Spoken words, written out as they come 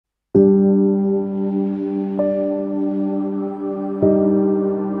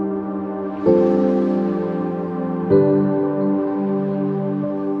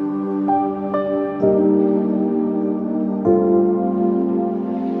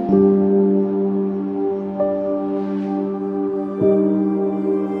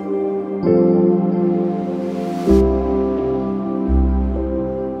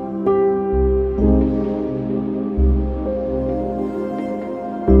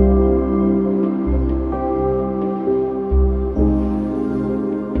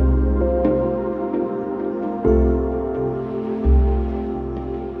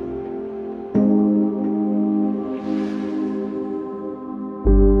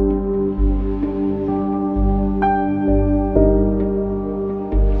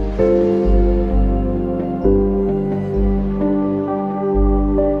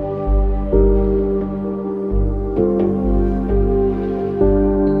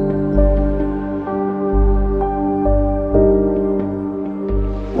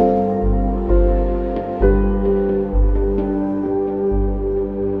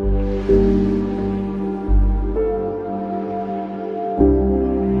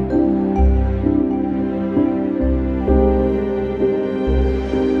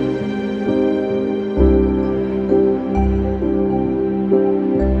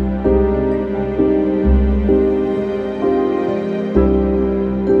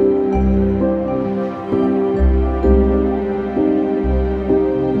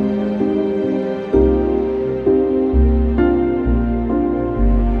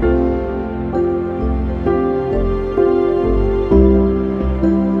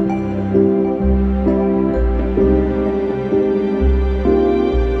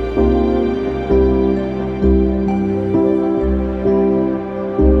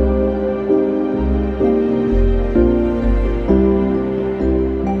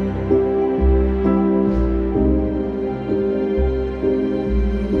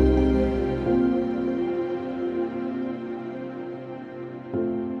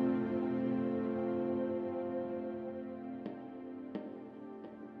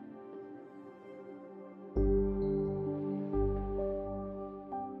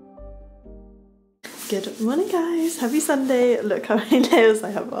Good morning guys, happy Sunday. Look how many layers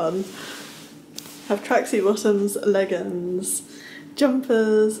I have on. I have tracksuit bottoms, leggings,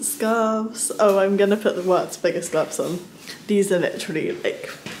 jumpers, scarves. Oh, I'm gonna put the world's biggest gloves on. These are literally like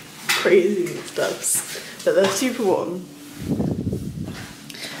crazy stuffs, but they're super warm.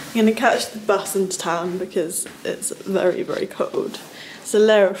 I'm gonna catch the bus into town because it's very, very cold. It's a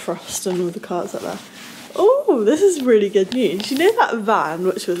layer of frost and all the cars up there. Oh, this is really good news. You know that van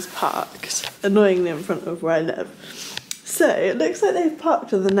which was parked annoyingly in front of where I live? So it looks like they've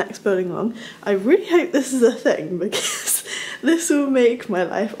parked in the next building along. I really hope this is a thing because this will make my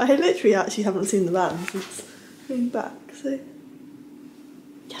life. I literally actually haven't seen the van since going back, so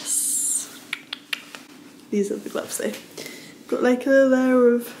yes. These are the gloves though. Got like a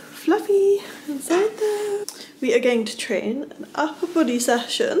layer of fluffy inside there. We are going to train an upper body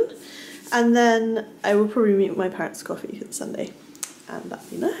session. And then I will probably meet my parents' coffee on Sunday, and that'd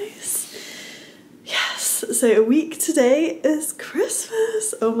be nice. Yes, so a week today is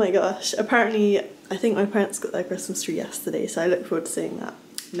Christmas. Oh my gosh. Apparently, I think my parents got their Christmas tree yesterday, so I look forward to seeing that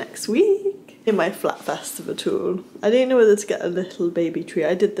next week. In my flat festival tool. I don't know whether to get a little baby tree.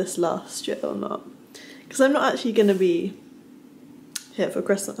 I did this last year or not. Because I'm not actually going to be here for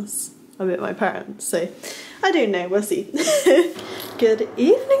Christmas. I'm with my parents, so I don't know, we'll see. Good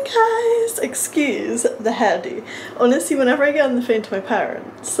evening guys! Excuse the hairdo. Honestly, whenever I get on the phone to my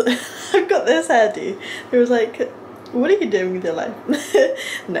parents, I've got this hairdo. They was like, what are you doing with your life?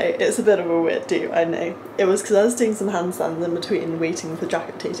 No, it's a bit of a weird do, I know. It was because I was doing some handstands in between waiting for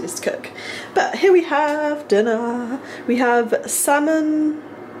jacket potatoes to cook. But here we have dinner. We have salmon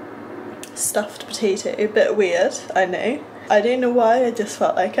stuffed potato, a bit weird, I know. I don't know why, I just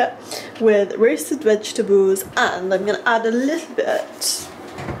felt like it, with roasted vegetables, and I'm going to add a little bit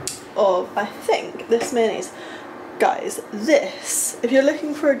of, I think, this mayonnaise. Guys, this, if you're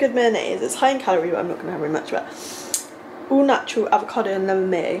looking for a good mayonnaise, it's high in calorie, but I'm not going to have very much of it. All natural avocado and lemon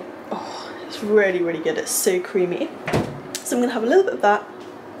mayo. Oh, it's really, really good. It's so creamy. So I'm going to have a little bit of that.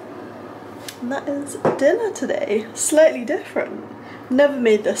 And that is dinner today. Slightly different. Never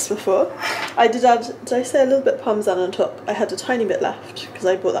made this before. I did add, did I say a little bit of parmesan on top? I had a tiny bit left because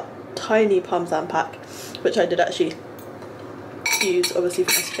I bought that tiny parmesan pack, which I did actually use obviously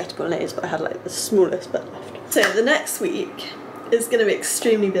for my spaghetti bolognese, but I had like the smallest bit left. So the next week is going to be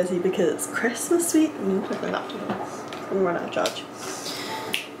extremely busy because it's Christmas week. I'm going to put my laptop on. I'm going to run out of charge.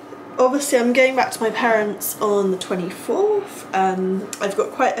 Obviously I'm going back to my parents on the 24th. I've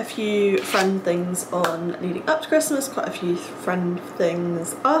got quite a few friend things on leading up to Christmas, quite a few friend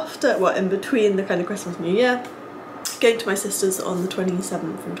things after, well, in between the kind of Christmas New Year. Going to my sister's on the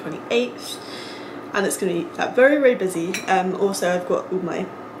 27th and 28th, and it's going to be very, very busy. Also I've got all my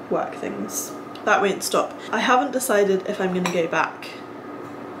work things. That won't stop. I haven't decided if I'm going to go back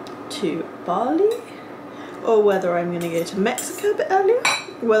to Bali or whether I'm going to go to Mexico a bit earlier,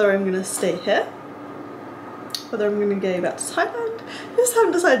 whether I'm going to stay here, whether I'm going to go back to Thailand. I just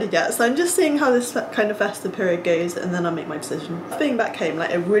haven't decided yet, so I'm just seeing how this kind of festive period goes and then I'll make my decision. Being back home, like,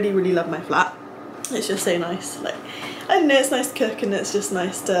 I really, really love my flat. It's just so nice. Like, I don't know, it's nice to cook and it's just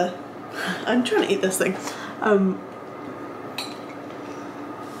nice to... I'm trying to eat this thing. At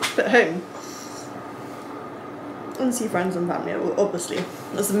home. And see friends and family, obviously.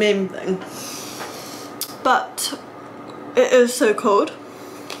 That's the main thing. But it is so cold,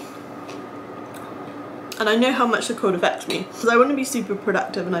 and I know how much the cold affects me because I want to be super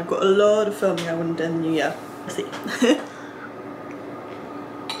productive and I've got a lot of filming I want to do in the new year. Let's see.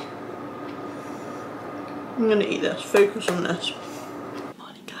 I'm gonna eat this, focus on this.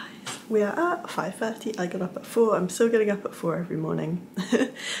 Morning guys, we are at 5:30. I got up at 4. I'm still getting up at 4 every morning.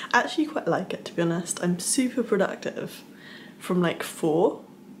 I actually quite like it, to be honest. I'm super productive from like 4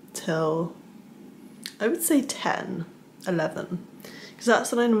 till I would say 10, 11, because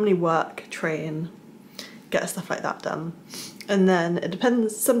that's when I normally work, train, get stuff like that done. And then it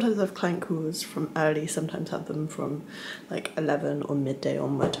depends, sometimes I have client calls from early, sometimes have them from like 11 or midday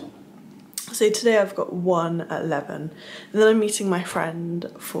onward. So today I've got one at 11, and then I'm meeting my friend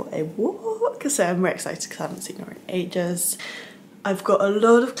for a walk, so I'm very excited because I haven't seen her in ages. I've got a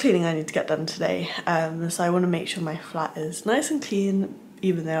lot of cleaning I need to get done today, so I want to make sure my flat is nice and clean,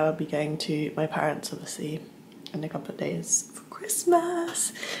 even though I'll be going to my parents obviously in a couple of days for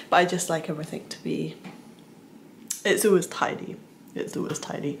Christmas. But I just like everything to be, it's always tidy,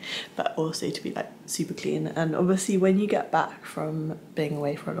 but also to be like super clean. And obviously when you get back from being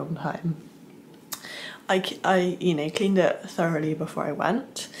away for a long time, I you know, cleaned it thoroughly before I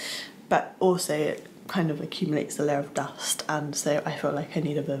went, but also it kind of accumulates a layer of dust, and so I feel like I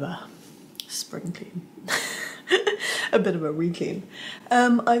need a bit of a spring clean. a bit of a re-clean.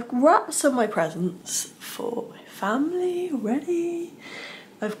 I've wrapped some of my presents for my family already.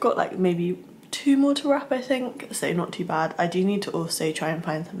 I've got like maybe 2 more to wrap, I think, so not too bad. I do need to also try and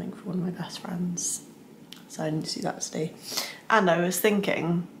find something for one of my best friends, so I need to do that today. And I was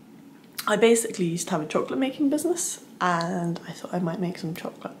thinking, I basically used to have a chocolate making business, and I thought I might make some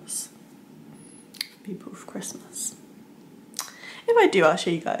chocolates for people for Christmas. If I do, I'll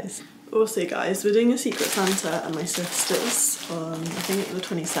show you guys. Also guys, we're doing a Secret Santa at my sister's on, I think it's the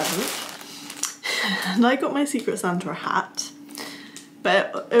 27th. And I got my Secret Santa a hat,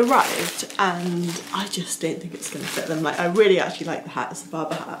 but it arrived and I just don't think it's going to fit them. Like, I really actually like the hat. It's a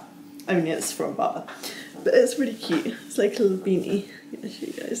Barber hat. I mean, it's from Barber, but it's really cute. It's like a little beanie. I'm going to show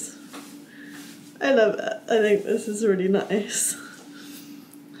you guys. I love it. I think this is really nice.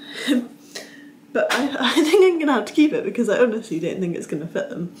 But I think I'm going to have to keep it because I honestly don't think it's going to fit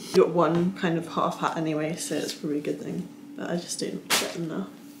them. I've got one kind of half hat anyway, so it's probably a good thing. But I just don't fit them now.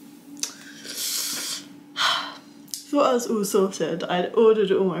 Thought I was all sorted. I'd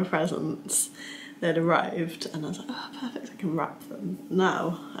ordered all my presents. They'd arrived and I was like, oh perfect, I can wrap them.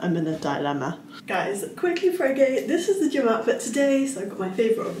 Now I'm in a dilemma. Guys, quickly before I go, this is the gym outfit today. So I've got my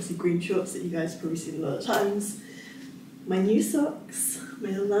favourite, obviously, green shorts that you guys have probably seen a lot of times. My new socks, my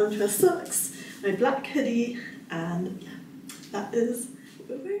little loungewear socks, my black hoodie, and yeah, that is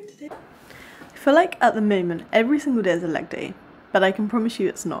what we're wearing today. I feel like at the moment every single day is a leg day, but I can promise you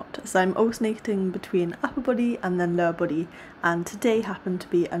it's not. So I'm alternating between upper body and then lower body, and today happened to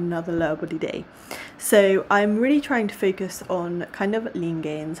be another lower body day. So I'm really trying to focus on kind of lean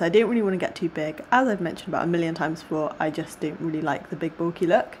gains. I don't really want to get too big. As I've mentioned about a million times before, I just don't really like the big bulky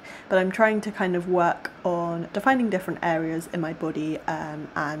look, but I'm trying to kind of work on defining different areas in my body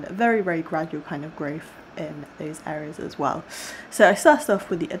and very, very gradual kind of growth in those areas as well. So I started off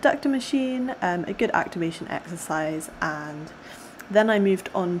with the adductor machine, a good activation exercise, and then I moved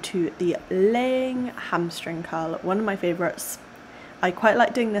on to the laying hamstring curl, one of my favourites. I quite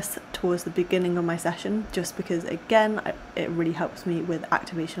like doing this towards the beginning of my session just because, again, it really helps me with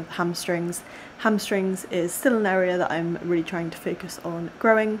activation of the hamstrings. Hamstrings is still an area that I'm really trying to focus on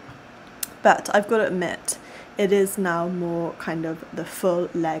growing, but I've got to admit, it is now more kind of the full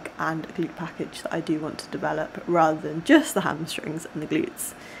leg and glute package that I do want to develop rather than just the hamstrings and the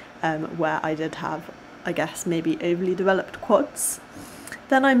glutes, where I did have, I guess, maybe overly developed quads.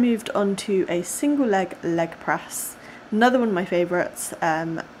 Then I moved on to a single leg press, another one of my favourites.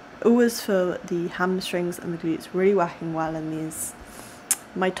 Always feel the hamstrings and the glutes really working well in these.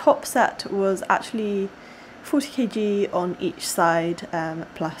 My top set was actually 40 kg on each side,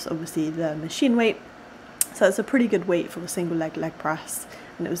 plus obviously the machine weight. So it's a pretty good weight for a single leg press,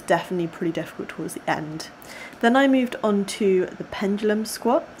 and it was definitely pretty difficult towards the end. Then I moved on to the pendulum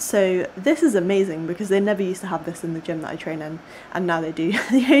squat. So this is amazing because they never used to have this in the gym that I train in, and now they do.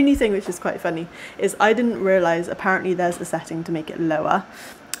 The only thing which is quite funny is I didn't realise apparently there's a setting to make it lower,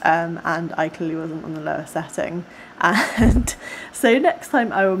 and I clearly wasn't on the lower setting. And so next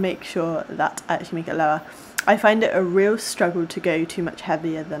time I will make sure that I actually make it lower. I find it a real struggle to go too much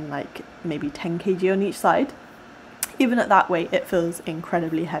heavier than like maybe 10 kg on each side. Even at that weight, it feels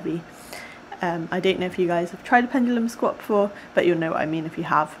incredibly heavy. I don't know if you guys have tried a pendulum squat before, but you'll know what I mean if you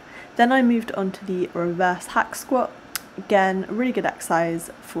have. Then I moved on to the reverse hack squat. Again, a really good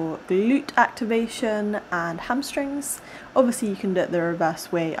exercise for glute activation and hamstrings. Obviously you can do it the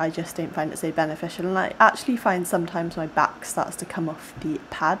reverse way, I just don't find it so beneficial, and I actually find sometimes my back starts to come off the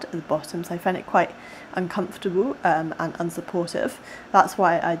pad at the bottom, so I find it quite uncomfortable and unsupportive. That's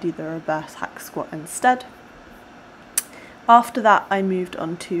why I do the reverse hack squat instead. After that I moved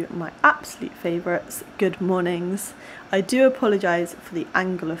on to my absolute favourites, good mornings. I do apologise for the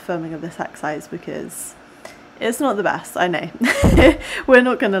angle of filming of this exercise because it's not the best, I know, we're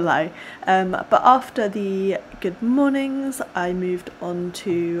not gonna lie. But after the good mornings, I moved on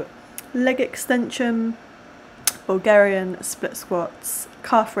to leg extension, Bulgarian split squats,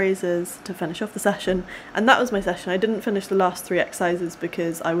 calf raises to finish off the session. And that was my session. I didn't finish the last 3 exercises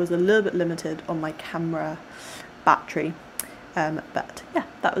because I was a little bit limited on my camera battery. But yeah,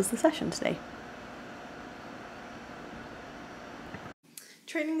 that was the session today.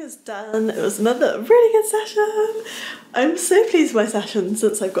 Training is done. It was another really good session. I'm so pleased with my session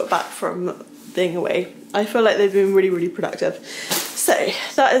since I've got back from being away. I feel like they've been really, really productive. So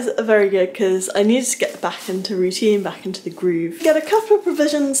that is very good because I needed to get back into routine, back into the groove. Get a couple of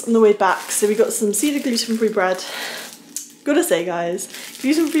provisions on the way back. So we got some seeded gluten-free bread. Gotta say guys,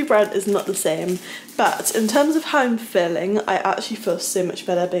 gluten-free bread is not the same, but in terms of how I'm feeling, I actually feel so much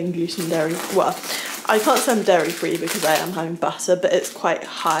better being gluten dairy. Well, I can't say I'm dairy free because I am having butter, but it's quite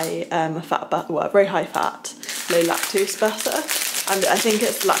high fat butter, well, very high fat. low lactose butter, and I think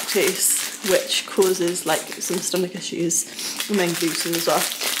it's lactose which causes like some stomach issues, and then gluten as well.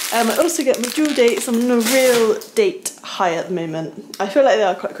 I also get my jewel dates. I'm on a real date high at the moment. I feel like they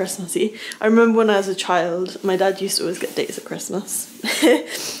are quite Christmassy. I remember when I was a child, my dad used to always get dates at Christmas.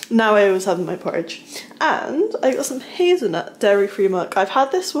 Now I always have my porridge. And I got some hazelnut dairy-free milk. I've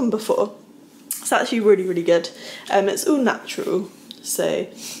had this one before. It's actually really, really good. It's all natural. So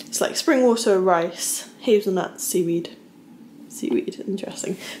it's like spring water, rice, hazelnut, seaweed. Seaweed,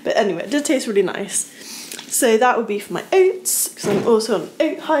 interesting. But anyway, it did taste really nice. So that would be for my oats, because I'm also on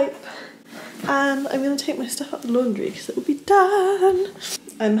oat hype. And I'm going to take my stuff out the laundry because it will be done.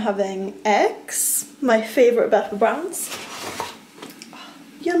 I'm having eggs, my favourite Bepper Browns.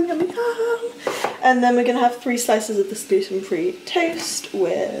 Yum, yum, yum. And then we're going to have 3 slices of this gluten-free toast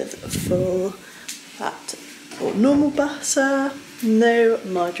with full fat or normal butter, no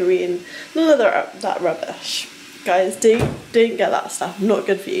margarine, none of that rubbish. Guys, don't get that stuff, not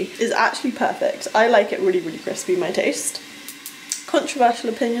good for you. It's actually perfect. I like it really, really crispy, my toast.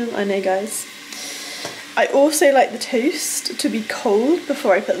 Controversial opinion, I know, guys. I also like the toast to be cold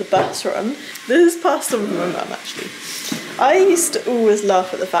before I put the butter on. This is passed on from my mum, actually. I used to always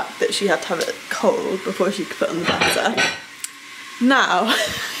laugh at the fact that she had to have it cold before she could put on the butter. Now, I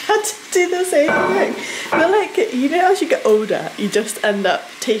had to do the same thing. But like, you know, as you get older, you just end up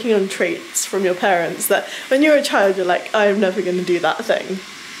taking on traits from your parents that when you're a child, you're like, I'm never going to do that thing.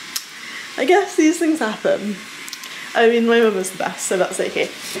 I guess these things happen. I mean, my mum was the best, so that's okay.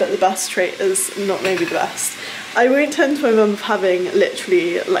 But the best trait is not maybe the best. I won't tend to my mum of having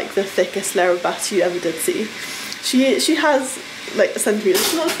literally like the thickest layer of butter you ever did see. She has like a centimetre.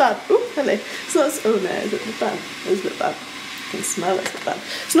 It's not as bad. Oh, hello. It's not as, oh no, is it a bit bad? It is a bit bad. I can smell it a bit bad.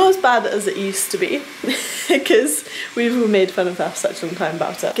 It's not as bad as it used to be because we've all made fun of her for such a long time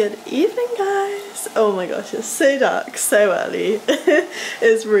about it. Good evening, guys. Oh my gosh, it's so dark, so early.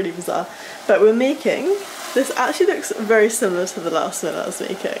 It's really bizarre. But we're making, this actually looks very similar to the last one I was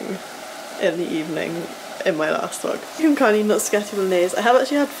making in the evening in my last vlog. Chicken carne, not spaghetti bolognese. I have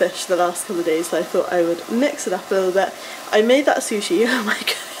actually had fish the last couple of days, so I thought I would mix it up a little bit. I made that sushi. Oh my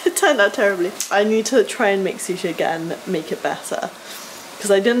god, it turned out terribly. I need to try and make sushi again, make it better.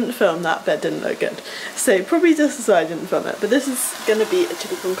 Because I didn't film that, but it didn't look good. So probably just as well I didn't film it. But this is going to be a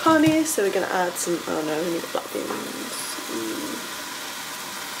chicken con carne, so we're going to add some, oh no, we need black beans.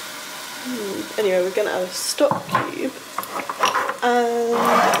 Anyway, we're going to add a stock cube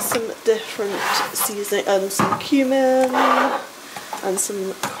and some different seasoning and some cumin and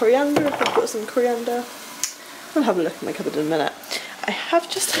some coriander if I've got some coriander. I'll have a look at my cupboard in a minute. I have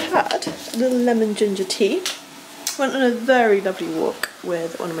just had a little lemon ginger tea. Went on a very lovely walk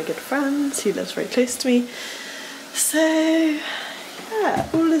with one of my good friends who lives very close to me. So yeah,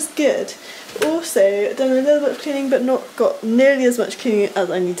 all is good. Also done a little bit of cleaning, but not got nearly as much cleaning as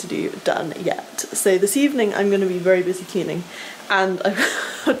I need to do done yet. So this evening I'm going to be very busy cleaning, and I've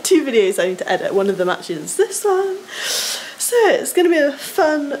got 2 videos I need to edit. One of them actually is this one. So it's going to be a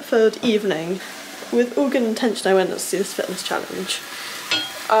fun-filled evening. With all good intention I went to do this fitness challenge.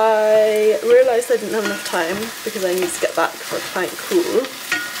 I realised I didn't have enough time because I needed to get back for a client call.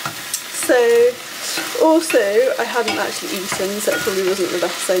 So also I hadn't actually eaten, so it probably wasn't the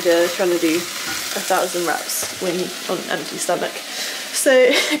best idea trying to do 1,000 reps when on an empty stomach.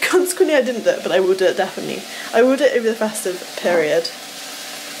 So consequently I didn't do it, but I will do it definitely. I will do it over the festive period.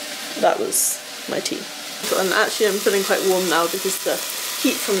 That was my tea. And actually I'm feeling quite warm now because the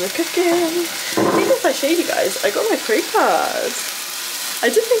heat from the cooking. I think if I showed you guys, I got my pro card. I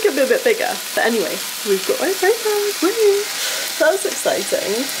did think it'd be a bit bigger, but anyway, we've got my pro card. Woo! That was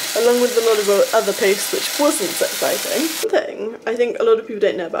exciting, along with a lot of other posts which wasn't so exciting. One thing I think a lot of people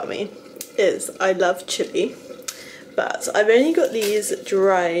don't know about me is I love chilli, but I've only got these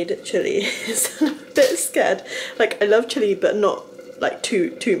dried chilies. I'm a bit scared. Like, I love chilli, but not like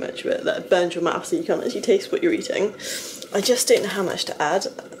too much of it that burns your mouth so you can't actually taste what you're eating. I just don't know how much to add.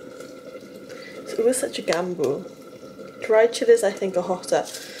 It's always such a gamble. Dried chilies I think are hotter.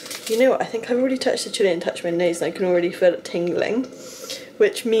 You know what, I think I've already touched the chili and touched my nose and I can already feel it tingling,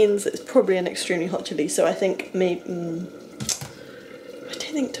 which means it's probably an extremely hot chili, so I think maybe, I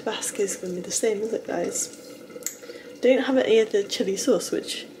don't think Tabasco is going to be the same, is it, guys? Don't have any of the chili sauce,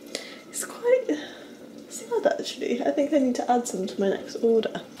 which is quite sad actually. I think I need to add some to my next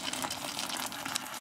order.